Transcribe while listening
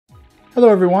Hello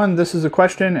everyone, this is a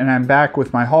question and I'm back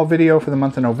with my haul video for the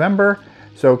month of November.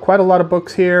 So quite a lot of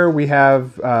books here. We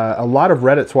have a lot of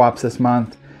Reddit swaps this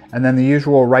month, and then the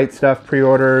usual Right Stuff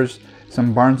pre-orders,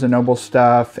 some Barnes & Noble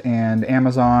stuff, and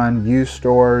Amazon used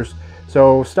stores.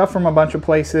 So stuff from a bunch of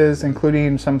places,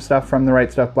 including some stuff from the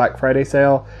Right Stuff Black Friday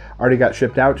sale already got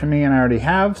shipped out to me, and I already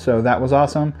have, so that was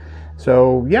awesome.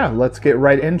 So yeah, let's get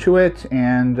right into it.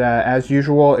 And as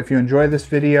usual, if you enjoy this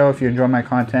video, if you enjoy my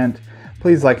content,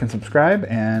 please like and subscribe,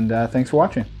 and thanks for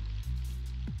watching.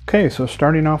 Okay, so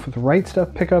starting off with Right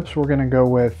Stuff pickups, we're gonna go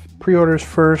with pre-orders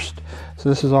first. So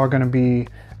this is all gonna be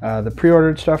the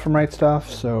pre-ordered stuff from Right Stuff.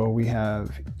 So we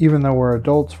have Even Though We're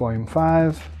Adults, Volume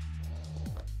 5.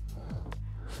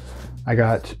 I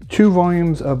got 2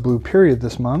 volumes of Blue Period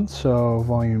this month, so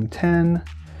Volume 10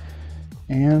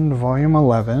 and Volume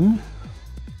 11.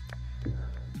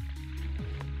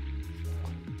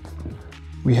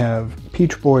 We have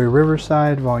Peach Boy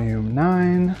Riverside, Volume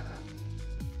 9.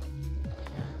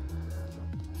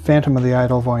 Phantom of the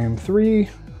Idol, Volume 3.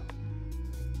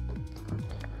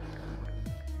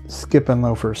 Skip and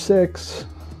Loafer 6.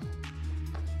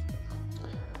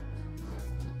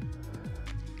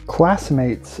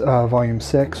 Classmates, Volume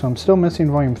 6. So I'm still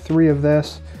missing Volume 3 of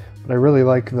this, but I really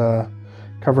like the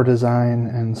cover design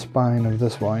and spine of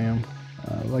this volume.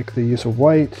 I like the use of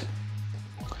white.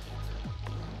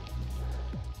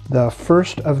 The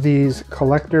first of these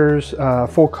collectors,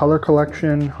 full color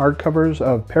collection hardcovers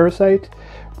of Parasite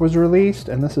was released,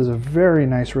 and this is a very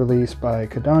nice release by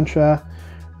Kodansha.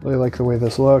 Really like the way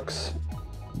this looks.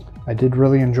 I did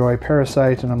really enjoy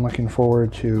Parasite, and I'm looking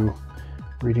forward to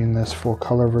reading this full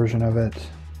color version of it.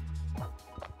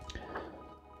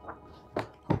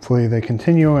 Hopefully they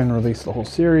continue and release the whole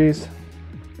series.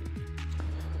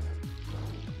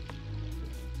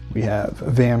 We have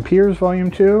Vampires Volume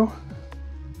 2.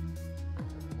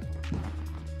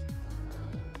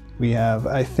 We have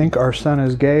I Think Our Son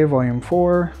Is Gay, Volume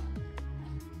 4.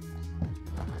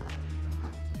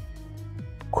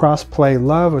 Crossplay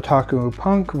Love, Otaku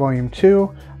Punk, Volume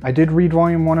 2. I did read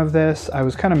Volume 1 of this. I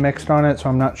was kind of mixed on it, so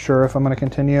I'm not sure if I'm going to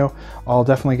continue. I'll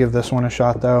definitely give this one a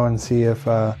shot, though, and see if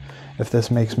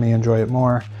this makes me enjoy it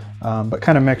more. But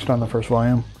kind of mixed on the first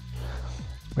volume.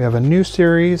 We have a new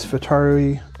series,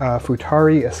 Futari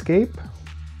Escape.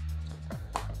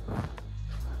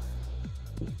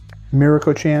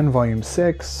 Miracle-chan, Volume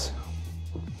 6.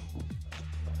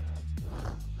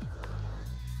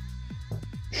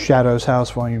 Shadow's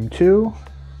House, Volume 2.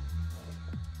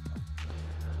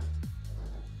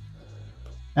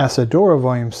 Asadora,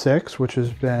 Volume 6, which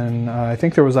has been, I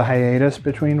think there was a hiatus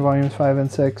between Volumes 5 and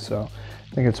 6, so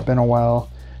I think it's been a while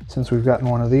since we've gotten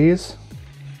one of these.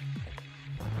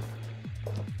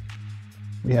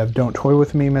 We have Don't Toy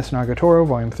With Me, Miss Nagatoro,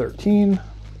 Volume 13.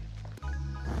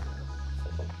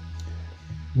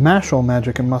 Mashle,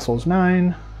 Magic and Muscles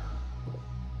 9.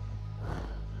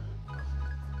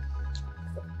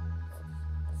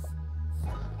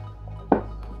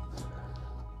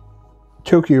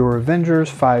 Tokyo Revengers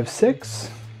 5-6.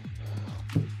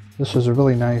 This was a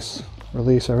really nice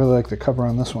release. I really like the cover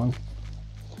on this one.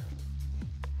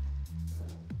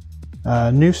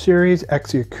 New series,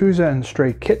 Ex Yakuza and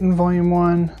Stray Kitten Volume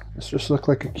 1. This just looked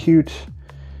like a cute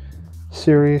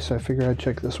series, so I figured I'd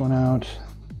check this one out.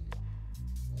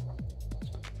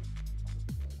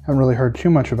 Haven't really heard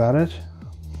too much about it.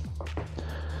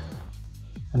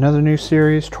 Another new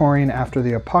series, Touring After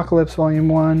the Apocalypse, Volume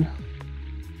 1.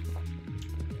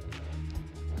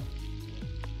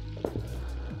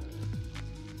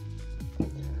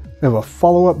 We have a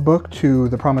follow-up book to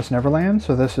The Promised Neverland,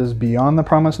 so this is Beyond the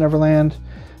Promised Neverland.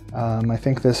 I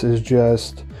think this is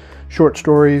just short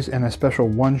stories and a special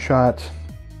one-shot.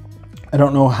 I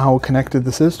don't know how connected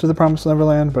this is to The Promised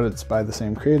Neverland, but it's by the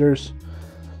same creators.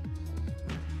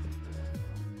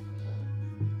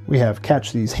 We have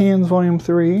Catch These Hands, Volume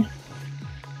 3.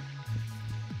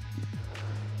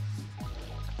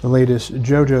 The latest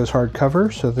JoJo's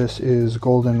hardcover, so this is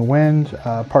Golden Wind,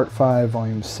 Part 5,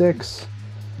 Volume 6.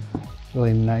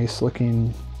 Really nice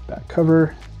looking back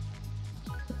cover.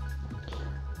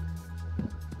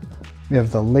 We have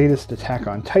the latest Attack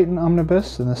on Titan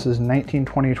omnibus, and this is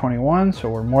 1920-21, so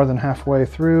we're more than halfway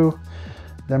through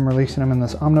them releasing them in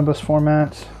this omnibus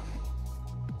format.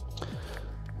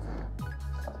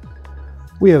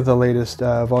 We have the latest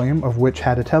volume of Witch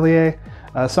Hat Atelier.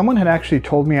 Someone had actually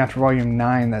told me after Volume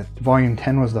 9 that Volume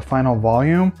 10 was the final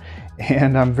volume,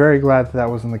 and I'm very glad that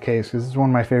wasn't the case, because this is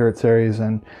one of my favorite series,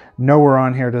 and nowhere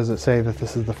on here does it say that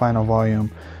this is the final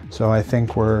volume. So I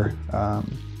think we're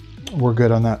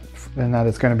good on that and that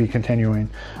it's going to be continuing.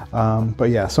 But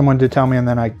yeah, someone did tell me, and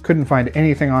then I couldn't find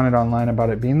anything on it online about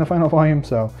it being the final volume,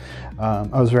 so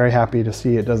I was very happy to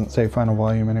see it doesn't say final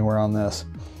volume anywhere on this.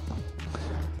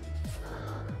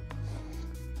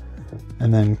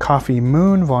 And then Coffee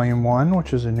Moon Volume 1,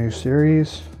 which is a new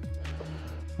series.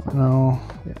 I don't know,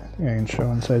 yeah, I think I can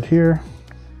show inside here.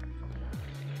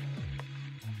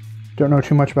 Don't know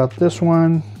too much about this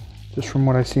one. Just from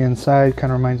what I see inside,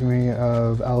 kind of reminds me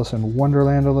of Alice in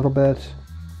Wonderland a little bit.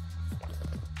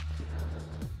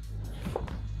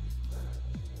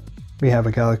 We have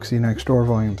A Galaxy Next Door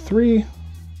Volume 3.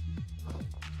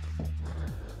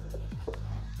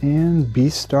 And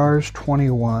Beastars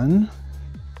 21.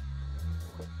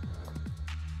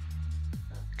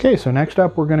 Okay, so next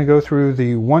up we're going to go through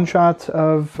the one-shots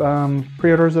of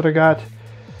pre-orders that I got.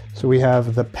 So we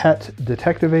have The Pet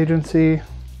Detective Agency.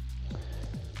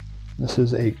 This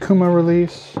is a Kuma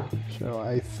release, so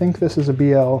I think this is a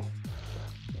BL.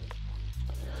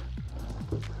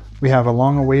 We have a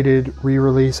long-awaited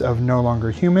re-release of No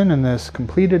Longer Human in this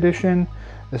complete edition.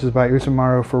 This is by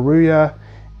Usamaru Furuya,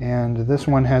 and this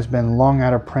one has been long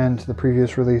out of print, the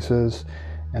previous releases,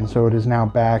 and so it is now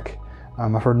back.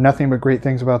 I've heard nothing but great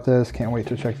things about this. Can't wait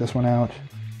to check this one out.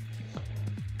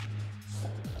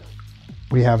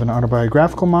 We have an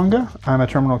autobiographical manga. I'm a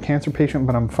terminal cancer patient,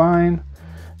 but I'm fine.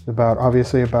 It's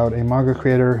obviously about a manga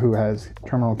creator who has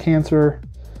terminal cancer.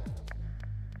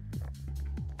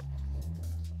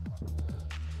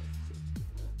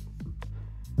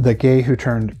 The Gay Who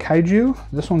Turned Kaiju.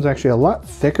 This one's actually a lot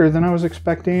thicker than I was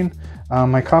expecting.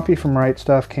 My copy from Right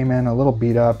Stuff came in a little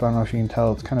beat up. I don't know if you can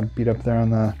tell, it's kind of beat up there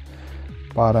on the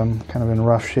bottom, kind of in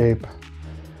rough shape,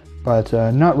 but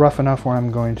not rough enough where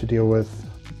I'm going to deal with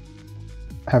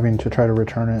having to try to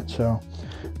return it. So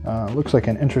looks like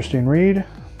an interesting read.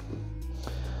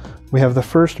 We have the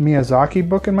first Miyazaki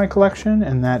book in my collection,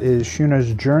 and that is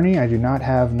Shuna's Journey. I do not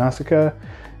have Nausicaa.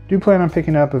 Do plan on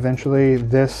picking up eventually.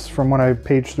 This, from what I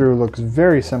paged through, looks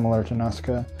very similar to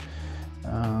Nausicaa.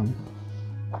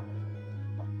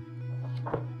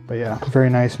 But yeah, very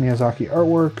nice Miyazaki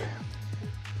artwork.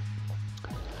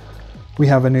 We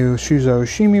have a new Shuzo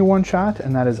Shimi one-shot,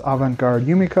 and that is Avant-Garde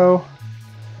Yumiko.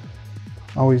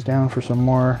 Always down for some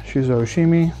more Shuzo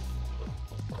Shimi.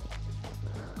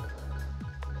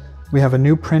 We have a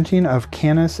new printing of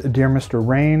Canis Dear Mr.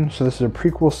 Rain. So this is a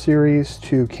prequel series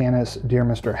to Canis Dear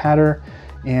Mr. Hatter,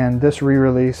 and this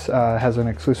re-release has an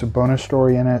exclusive bonus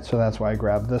story in it, so that's why I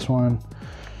grabbed this one.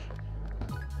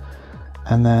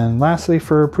 And then lastly,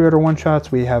 for pre-order one-shots,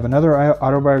 we have another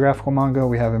autobiographical manga.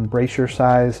 We have Embrace Your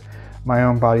Size, My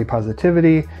Own Body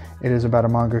Positivity. It is about a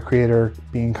manga creator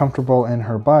being comfortable in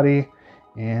her body,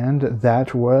 and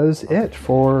that was it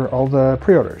for all the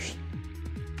pre-orders.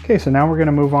 Okay, so now we're going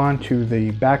to move on to the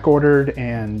back-ordered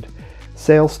and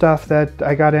sale stuff that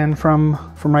I got in from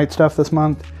Right Stuff this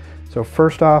month. So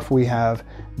first off, we have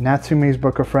Natsume's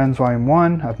Book of Friends Volume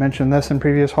 1. I've mentioned this in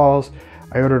previous hauls.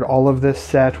 I ordered all of this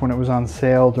set when it was on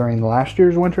sale during last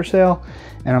year's winter sale,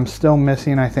 and I'm still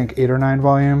missing, I think, 8 or 9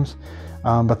 volumes,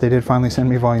 but they did finally send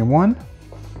me Volume 1.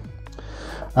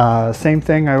 Same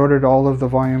thing, I ordered all of the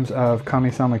volumes of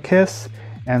Kami-sama Kiss,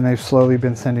 and they've slowly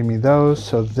been sending me those.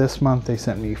 So this month they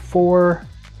sent me 4,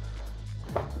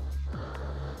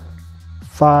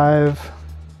 5,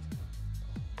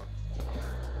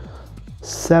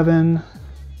 7,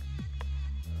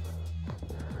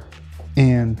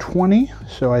 and 20.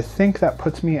 So I think that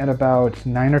puts me at about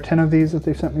 9 or 10 of these that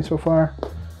they've sent me so far.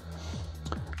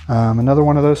 Another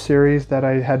one of those series that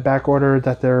I had back ordered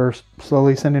that they're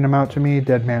slowly sending them out to me,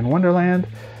 Dead Man Wonderland.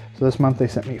 So this month they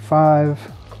sent me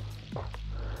 5,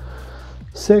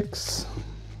 6,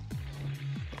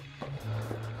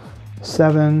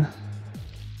 7,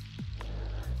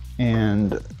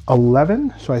 and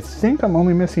 11. So I think I'm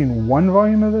only missing 1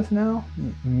 volume of this now,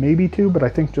 maybe 2, but I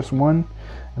think just 1.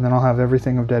 And then I'll have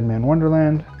everything of Dead Man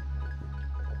Wonderland.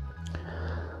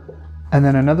 And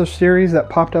then another series that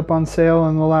popped up on sale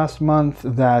in the last month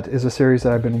that is a series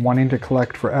that I've been wanting to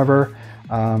collect forever.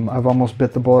 I've almost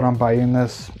bit the bullet on buying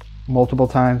this multiple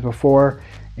times before,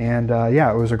 and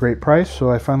yeah, it was a great price, so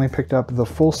I finally picked up the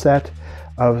full set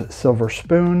of Silver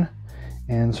Spoon,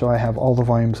 and so I have all the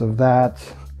volumes of that.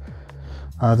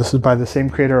 This is by the same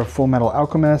creator of Full Metal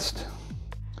Alchemist,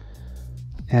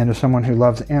 and as someone who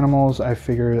loves animals, I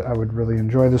figured I would really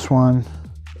enjoy this one.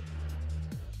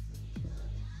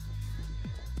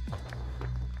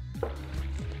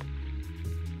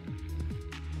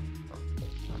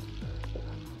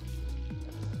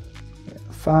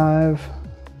 Five.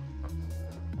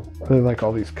 Really like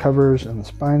all these covers, and the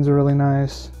spines are really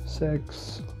nice.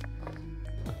 6,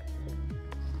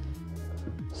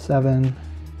 7,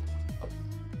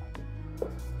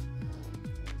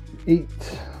 8,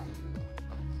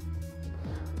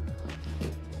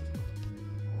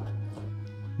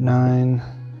 9,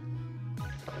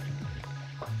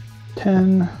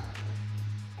 10,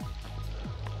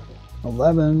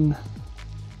 11,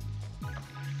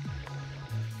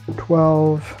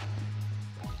 12,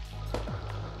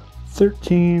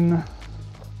 13,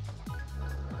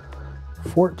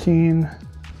 14,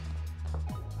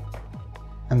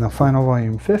 and the final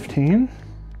volume 15.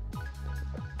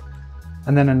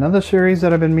 And then another series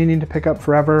that I've been meaning to pick up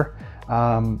forever.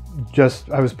 I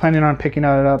was planning on picking it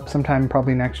up sometime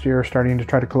probably next year, starting to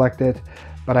try to collect it,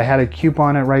 but I had a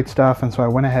coupon at Right Stuff, and so I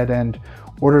went ahead and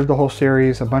ordered the whole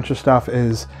series. A bunch of stuff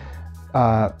is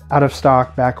out of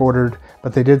stock, back ordered,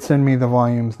 but they did send me the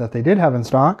volumes that they did have in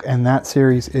stock, and that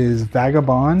series is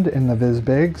Vagabond in the Viz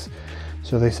Bigs.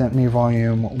 So they sent me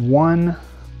volume 1,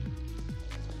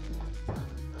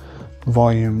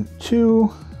 volume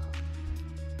 2,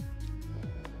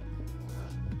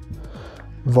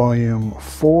 volume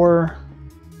 4,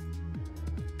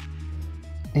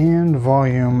 and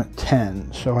volume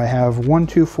 10. So I have 1,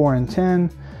 2, 4, and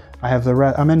 10. I have the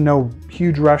rest. I'm in no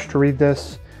huge rush to read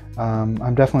this.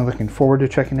 I'm definitely looking forward to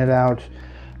checking it out.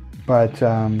 But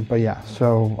yeah,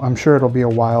 so I'm sure it'll be a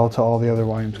while till all the other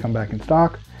volumes come back in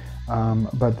stock.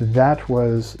 But that's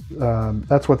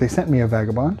what they sent me of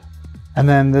Vagabond. And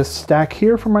then this stack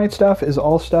here from Right Stuff is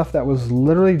all stuff that was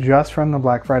literally just from the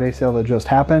Black Friday sale that just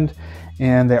happened.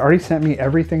 And they already sent me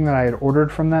everything that I had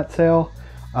ordered from that sale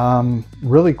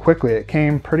really quickly. It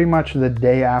came pretty much the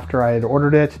day after I had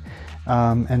ordered it,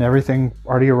 and everything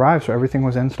already arrived. So everything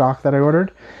was in stock that I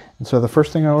ordered. And so the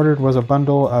first thing I ordered was a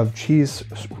bundle of Cheese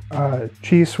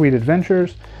Sweet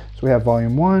Adventures. So we have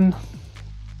volume 1.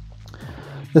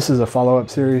 This is a follow-up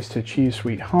series to Cheese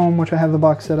Sweet Home, which I have the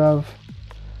box set of.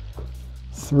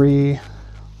 3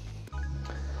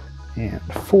 and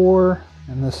 4.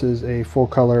 And this is a full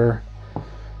color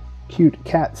cute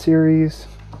cat series.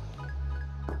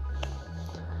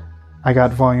 I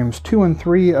got volumes 2 and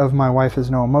 3 of My Wife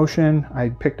Has No Emotion. I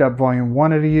picked up volume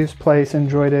 1 at a used place,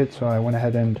 enjoyed it, so I went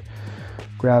ahead and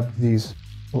grabbed these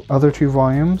other 2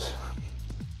 volumes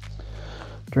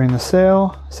during the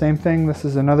sale. Same thing, this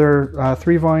is another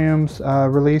 3 volumes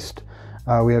released.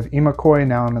 We have Imakoi,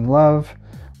 Now I'm in Love.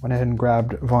 Went ahead and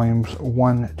grabbed volumes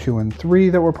 1, 2, and 3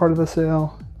 that were part of the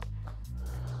sale.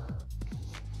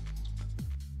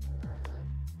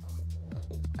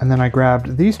 And then I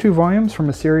grabbed these 2 volumes from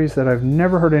a series that I've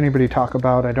never heard anybody talk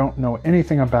about. I don't know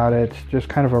anything about it, just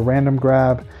kind of a random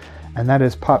grab. And that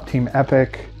is Pop Team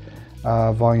Epic,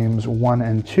 volumes 1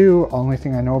 and 2. Only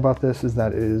thing I know about this is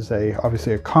that it is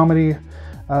obviously a comedy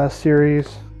series,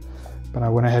 but I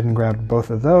went ahead and grabbed both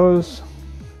of those.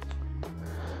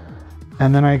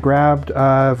 And then I grabbed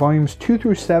volumes 2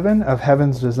 through 7 of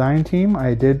Heaven's Design Team.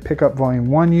 I did pick up volume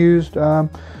 1 used,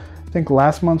 I think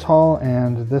last month's haul,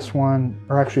 and this one,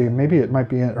 or actually maybe it might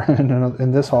be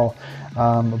in this haul,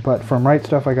 but from Right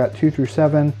Stuff I got 2 through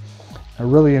 7. I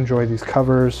really enjoy these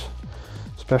covers,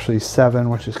 especially 7,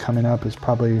 which is coming up, is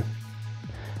probably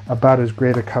about as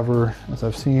great a cover as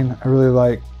I've seen. I really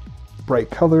like bright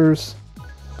colors.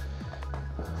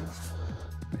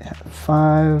 We have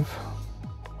 5.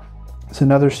 It's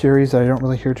another series that I don't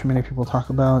really hear too many people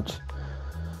talk about.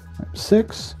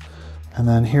 6, and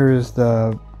then here is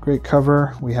the great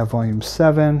cover. We have volume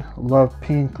 7. Love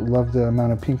pink, love the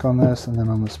amount of pink on this, and then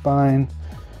on the spine.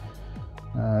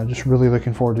 Just really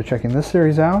looking forward to checking this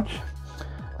series out.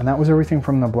 And that was everything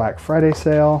from the Black Friday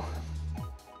sale. And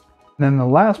then the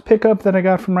last pickup that I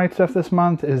got from Right Stuff this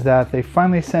month is that they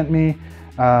finally sent me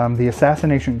the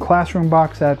Assassination Classroom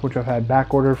box set, which I've had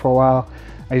back ordered for a while.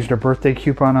 I used a birthday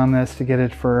coupon on this to get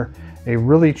it for a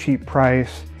really cheap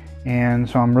price, and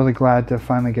so I'm really glad to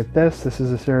finally get this. This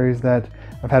is a series that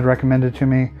I've had recommended to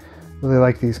me. Really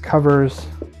like these covers,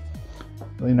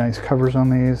 really nice covers on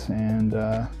these, and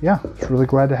yeah, just really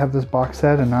glad to have this box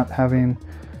set and not having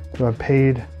to have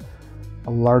paid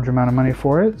a large amount of money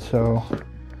for it. So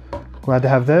glad to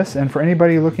have this. And for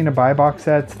anybody looking to buy box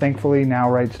sets, thankfully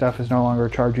now Right Stuff is no longer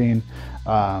charging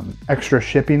extra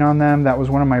shipping on them. That was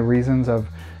one of my reasons of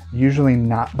usually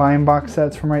not buying box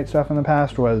sets from Right Stuff in the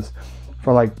past, was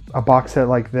for like a box set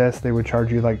like this, they would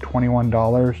charge you like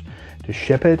 $21 to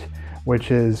ship it,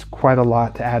 which is quite a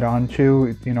lot to add on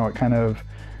to. You know, it kind of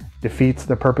defeats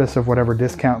the purpose of whatever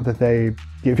discount that they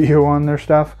give you on their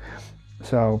stuff.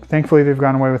 So thankfully they've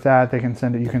gone away with that. They can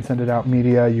send it, you can send it out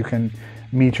media, you can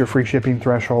meet your free shipping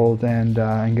threshold and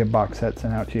get box sets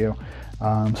sent out to you.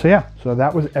 So yeah, so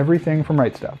that was everything from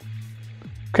Right Stuff.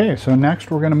 Okay, so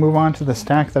next we're going to move on to the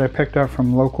stack that I picked up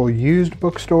from local used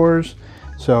bookstores.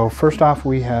 So first off,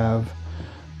 we have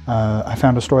I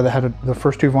found a store that had the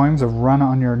first 2 volumes of Run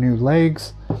on Your New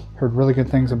Legs. Heard really good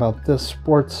things about this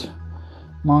sports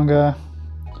manga.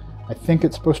 I think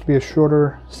it's supposed to be a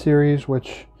shorter series,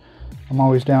 which I'm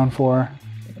always down for.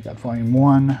 I got volume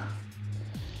 1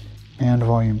 and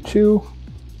volume 2.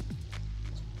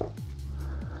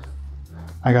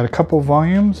 I got a couple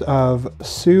volumes of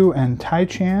Sue and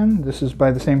Tai-chan. This is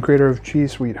by the same creator of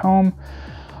Cheese Sweet Home.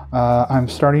 I'm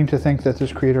starting to think that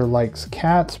this creator likes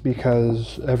cats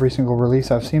because every single release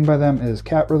I've seen by them is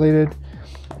cat related.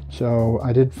 So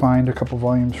I did find a couple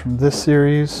volumes from this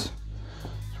series.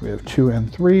 So we have 2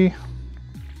 and 3.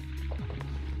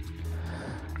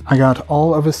 I got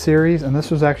all of a series, and this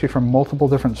was actually from multiple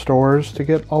different stores to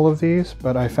get all of these,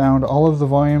 but I found all of the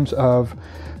volumes of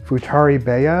Futari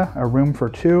Beya, A Room for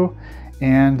Two.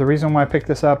 And the reason why I picked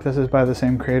this up, this is by the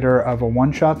same creator of a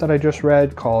one-shot that I just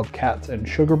read called Cats and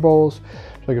Sugar Bowls.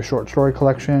 It's like a short story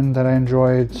collection that I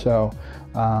enjoyed. So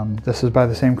this is by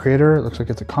the same creator. It looks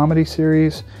like it's a comedy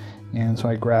series. And so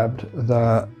I grabbed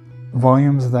the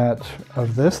volumes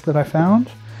of this that I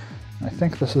found. I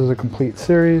think this is a complete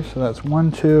series. So that's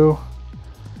 1, 2,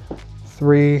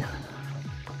 3,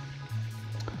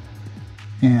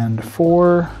 and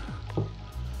 4,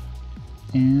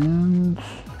 and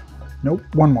nope,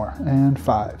 1 more, and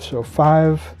 5. So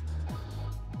 5,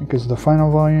 I think, is the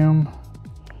final volume.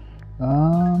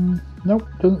 Nope,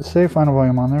 doesn't say final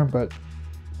volume on there, but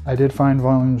I did find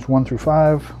volumes 1 through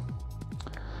 5.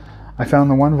 I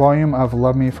found the 1 volume of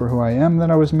Love Me for Who I Am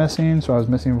that I was missing, so I was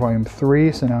missing volume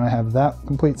 3, so now I have that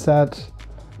complete set.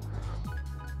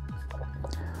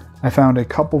 I found a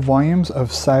couple volumes of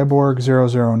Cyborg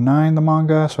 009, the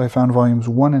manga, so I found volumes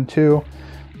 1 and 2.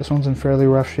 This one's in fairly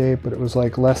rough shape, but it was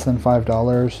like less than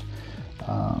 $5.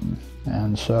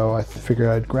 And so I figured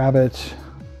I'd grab it.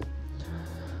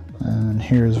 And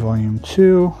here's volume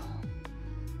 2.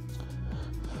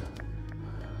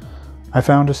 I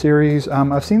found a series.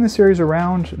 I've seen the series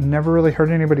around, never really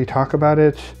heard anybody talk about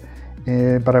it,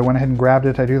 but I went ahead and grabbed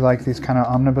it. I do like these kind of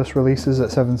omnibus releases that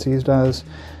 7 Seas does.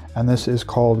 And this is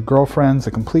called Girlfriends,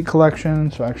 the Complete Collection.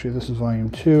 So actually this is volume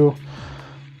 2.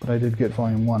 But I did get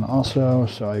volume 1 also,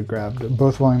 so I grabbed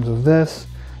both volumes of this.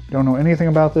 Don't know anything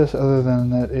about this other than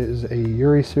that it is a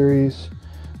Yuri series.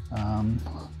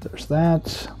 There's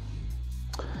that.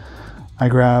 I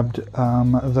grabbed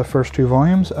the first 2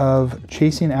 volumes of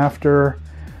Chasing After,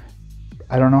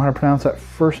 I don't know how to pronounce that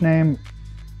first name,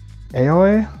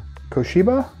 Aoi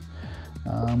Koshiba.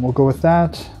 We'll go with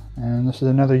that. And this is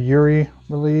another Yuri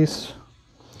release.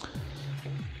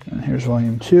 And here's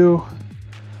volume 2.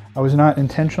 I was not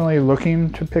intentionally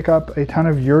looking to pick up a ton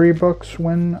of Yuri books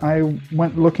when I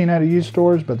went looking at used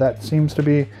stores, but that seems to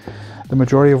be the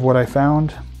majority of what I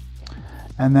found.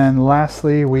 And then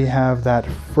lastly, we have that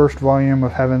first volume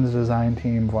of Heaven's Design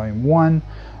Team, volume 1.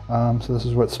 So this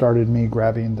is what started me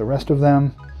grabbing the rest of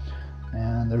them.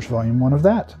 And there's volume 1 of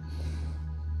that.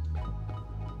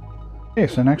 Okay,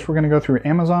 so next we're going to go through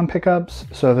Amazon pickups.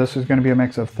 So this is going to be a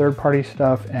mix of third-party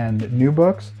stuff and new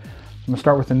books. I'm going to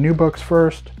start with the new books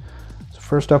first. So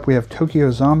first up we have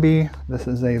Tokyo Zombie. This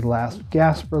is a Last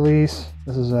Gasp release.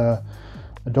 This is a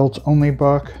adults only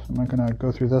book. I'm not going to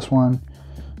go through this one.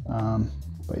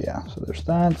 But yeah, so there's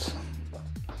that.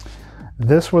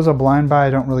 This was a blind buy. I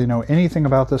don't really know anything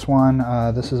about this one.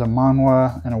 This is a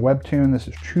manhwa and a webtoon. This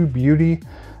is True Beauty,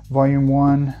 volume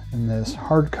 1 in this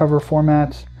hardcover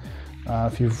format.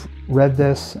 If you've read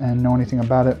this and know anything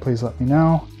about it, please let me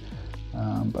know.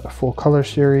 But a full color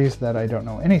series that I don't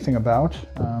know anything about,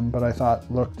 but I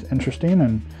thought looked interesting,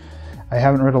 and I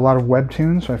haven't read a lot of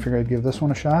webtoons, so I figured I'd give this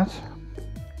one a shot.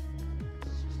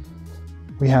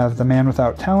 We have The Man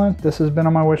Without Talent. This has been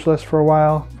on my wish list for a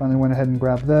while. Finally went ahead and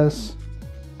grabbed this.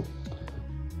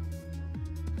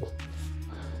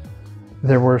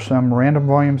 There were some random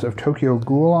volumes of Tokyo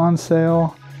Ghoul on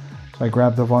sale, so I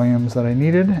grabbed the volumes that I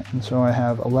needed, and so I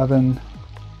have 11,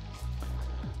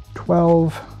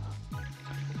 12,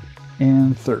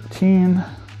 and 13.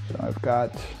 So I've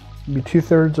got maybe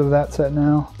 2/3 of that set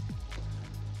now.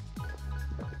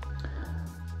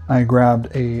 I grabbed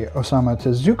a Osamu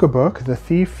Tezuka book, The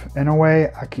Thief,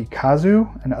 Inoue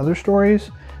Akikazu, and Other Stories.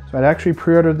 So I'd actually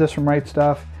pre-ordered this from Right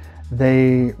Stuff.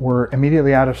 They were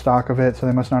immediately out of stock of it, so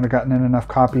they must not have gotten in enough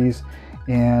copies.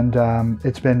 And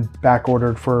it's been back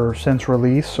ordered for since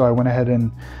release, so I went ahead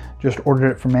and just ordered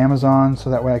it from Amazon so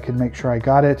that way I could make sure I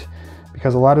got it.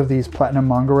 Because a lot of these Platinum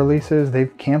manga releases,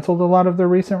 they've canceled a lot of their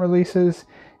recent releases,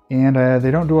 and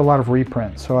they don't do a lot of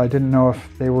reprints. So I didn't know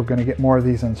if they were going to get more of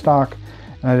these in stock,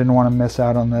 and I didn't want to miss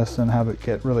out on this and have it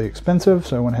get really expensive,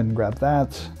 so I went ahead and grabbed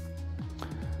that.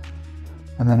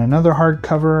 And then another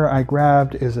hardcover I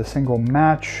grabbed is A Single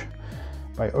Match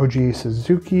by Oji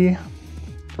Suzuki.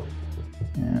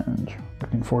 And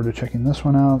looking forward to checking this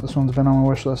one out. This one's been on my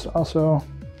wish list also.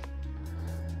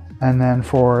 And then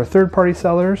for third-party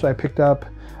sellers, I picked up,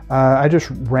 I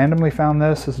just randomly found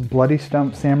this. This is Bloody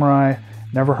Stump Samurai.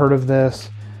 Never heard of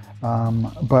this,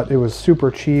 but it was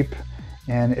super cheap,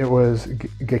 and it was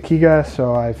Gekiga,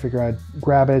 so I figured I'd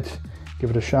grab it, give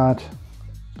it a shot.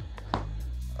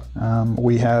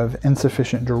 We have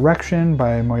Insufficient Direction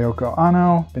by Moyoko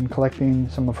Ano. Been collecting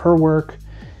some of her work,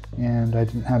 and I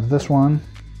didn't have this one.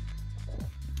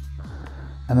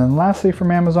 And then lastly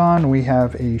from Amazon, we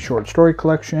have a short story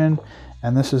collection,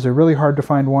 and this is a really hard to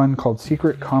find one called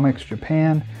Secret Comics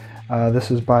Japan.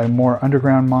 This is by more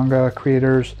underground manga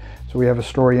creators. So we have a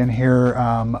story in here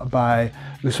by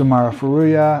Usumara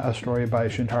Furuya, a story by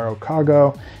Shintaro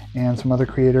Kago, and some other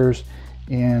creators.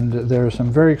 And there's some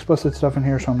very explicit stuff in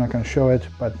here, so I'm not going to show it,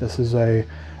 but this is a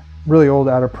really old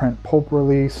out-of-print pulp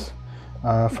release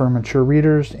for mature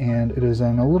readers, and it is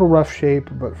in a little rough shape,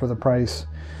 but for the price,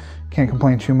 can't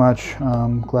complain too much.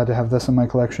 Glad to have this in my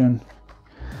collection.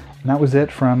 And that was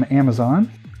it from Amazon.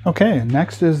 Okay,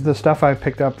 next is the stuff I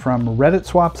picked up from Reddit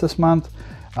swaps this month.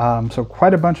 So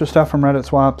quite a bunch of stuff from Reddit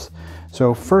swaps.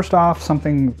 So first off,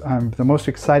 something I'm the most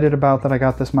excited about that I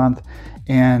got this month,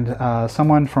 and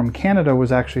someone from Canada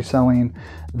was actually selling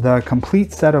the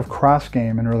complete set of Cross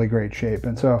Game in really great shape.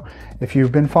 And so if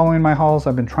you've been following my hauls,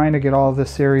 I've been trying to get all of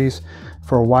this series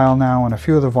for a while now, and a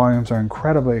few of the volumes are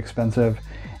incredibly expensive.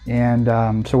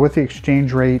 And so with the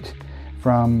exchange rate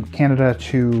from Canada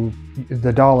to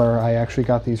the dollar, I actually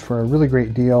got these for a really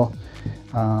great deal.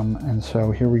 And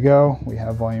so here we go. We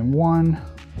have volume 1,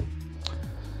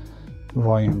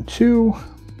 volume 2,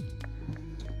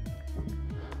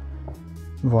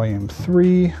 volume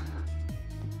 3,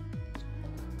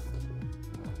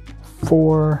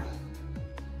 4,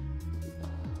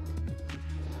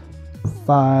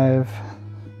 5,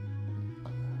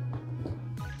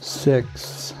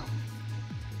 6,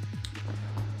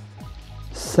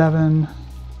 7,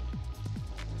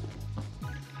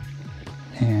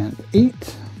 and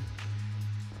 8.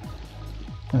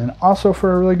 And then also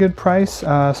for a really good price,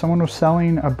 someone was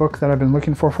selling a book that I've been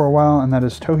looking for a while, and that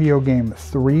is Tohyo Game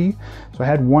 3. So I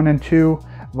had 1 and 2.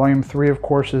 Volume 3, of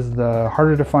course, is the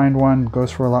harder to find one,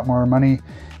 goes for a lot more money,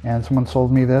 and someone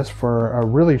sold me this for a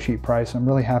really cheap price. I'm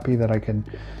really happy that I could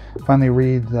finally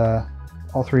read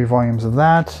all 3 volumes of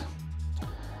that.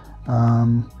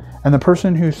 And the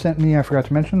person who sent me, I forgot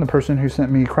to mention, the person who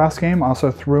sent me Cross Game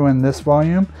also threw in this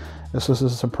volume. This was a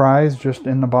surprise just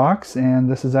in the box,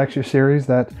 and this is actually a series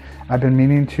that I've been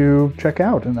meaning to check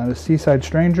out, and that is Seaside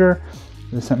Stranger.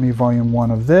 They sent me volume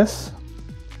 1 of this.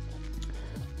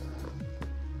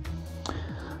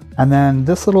 And then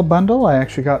this little bundle I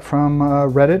actually got from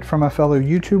Reddit from a fellow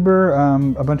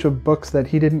YouTuber, a bunch of books that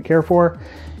he didn't care for,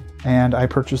 and I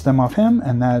purchased them off him,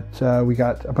 and that we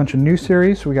got a bunch of new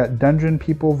series. So we got Dungeon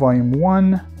People Volume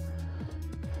 1,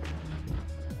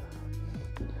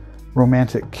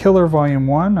 Romantic Killer Volume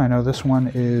 1. I know this one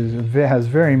has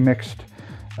very mixed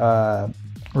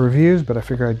reviews, but I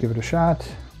figured I'd give it a shot.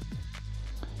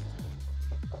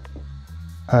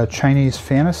 Chinese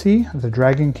Fantasy, The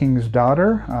Dragon King's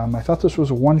Daughter. I thought this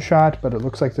was a one-shot, but it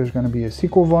looks like there's going to be a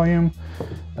sequel volume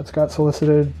that's got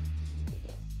solicited.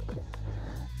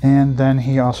 And then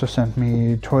he also sent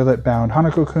me Toilet Bound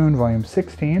Hanako-kun Volume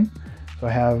 16. So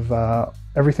I have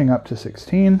everything up to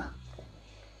 16.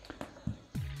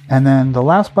 And then the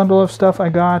last bundle of stuff I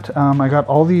got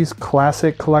all these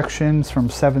classic collections from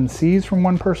 7 Seas from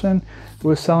one person who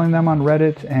was selling them on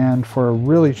Reddit, and for a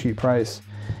really cheap price.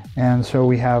 And so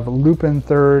we have Lupin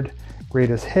III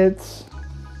Greatest Hits.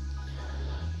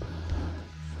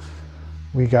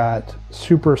 We got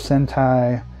Super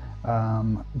Sentai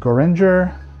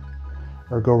Goranger,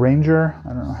 or Goranger,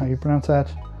 I don't know how you pronounce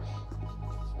that.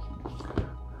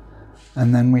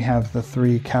 And then we have the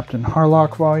 3 Captain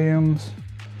Harlock volumes.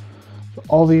 So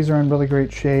all these are in really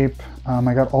great shape.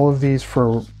 I got all of these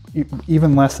for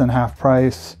even less than half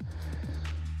price,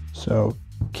 so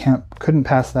couldn't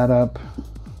pass that up.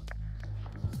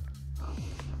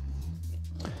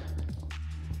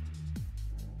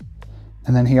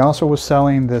 And then he also was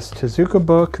selling this Tezuka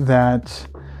book that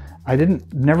I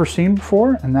never seen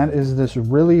before, and that is this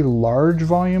really large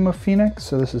volume of Phoenix.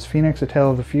 So this is Phoenix, A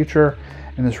Tale of the Future,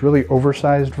 in this really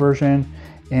oversized version.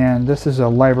 And this is a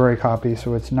library copy,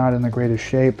 so it's not in the greatest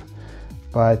shape,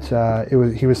 but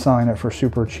he was selling it for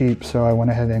super cheap, so I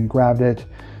went ahead and grabbed it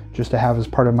just to have as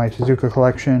part of my Tezuka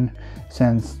collection,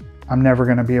 since I'm never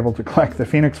going to be able to collect the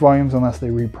Phoenix volumes unless they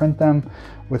reprint them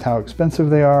with how expensive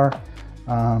they are.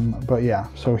 But yeah,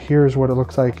 so here's what it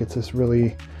looks like. It's this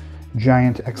really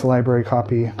giant ex-library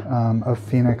copy of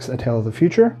Phoenix, A Tale of the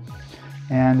Future.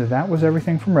 And that was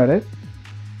everything from Reddit.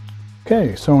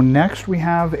 Okay, so next we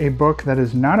have a book that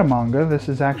is not a manga. This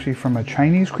is actually from a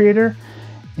Chinese creator.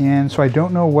 And so I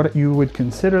don't know what you would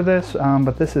consider this,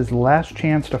 but this is Last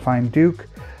Chance to Find Duke.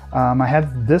 I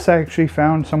had this actually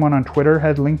found, someone on Twitter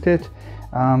had linked it,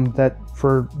 that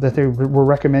they were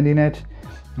recommending it.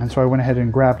 And so I went ahead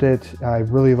and grabbed it. I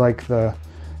really like the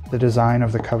design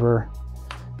of the cover.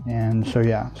 And so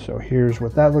yeah, so here's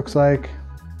what that looks like.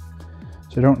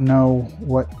 So I don't know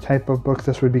what type of book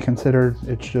this would be considered.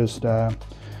 It's just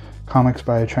comics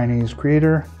by a Chinese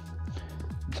creator.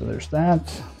 So there's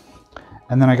that.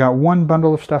 And then I got one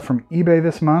bundle of stuff from eBay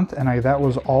this month, and that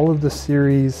was all of the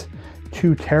series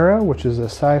 2 Terra, which is a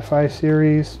sci-fi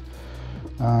series,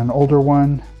 an older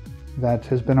one that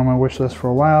has been on my wish list for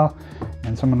a while.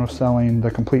 And someone was selling the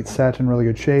complete set in really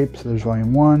good shape. So there's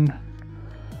volume 1,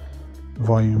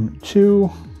 volume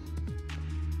 2,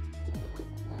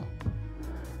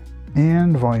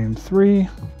 and volume 3.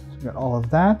 So you got all of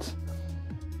that.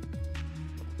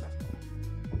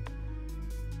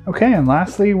 Okay, and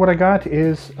lastly what I got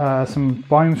is some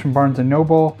volumes from Barnes &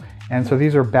 Noble. And so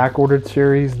these are back-ordered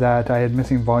series that I had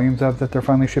missing volumes of that they're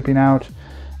finally shipping out.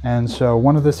 And so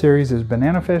one of the series is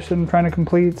Banana Fish that I'm trying to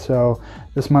complete. So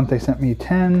this month they sent me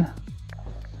 10,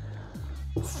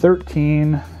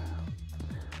 13,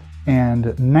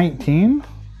 and 19. So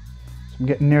I'm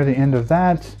getting near the end of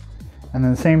that. And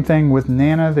then the same thing with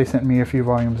Nana. They sent me a few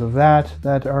volumes of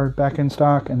that are back in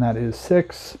stock, and that is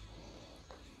 6,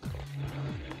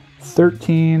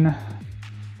 13,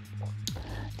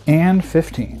 and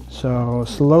 15. So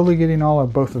slowly getting all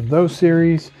of both of those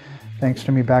series, thanks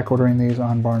to me back ordering these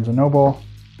on Barnes & Noble.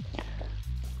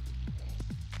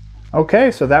 Okay,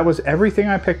 so that was everything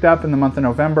I picked up in the month of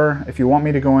November. If you want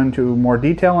me to go into more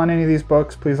detail on any of these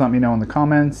books, please let me know in the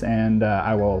comments, and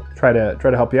I will try to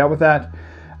help you out with that.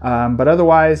 But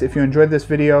otherwise, if you enjoyed this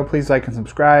video, please like and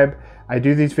subscribe. I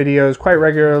do these videos quite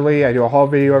regularly. I do a haul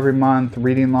video every month,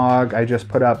 reading log. I just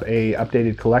put up a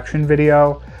updated collection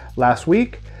video last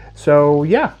week. So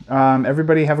yeah,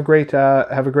 everybody have a great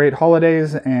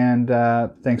holidays, and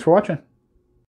thanks for watching.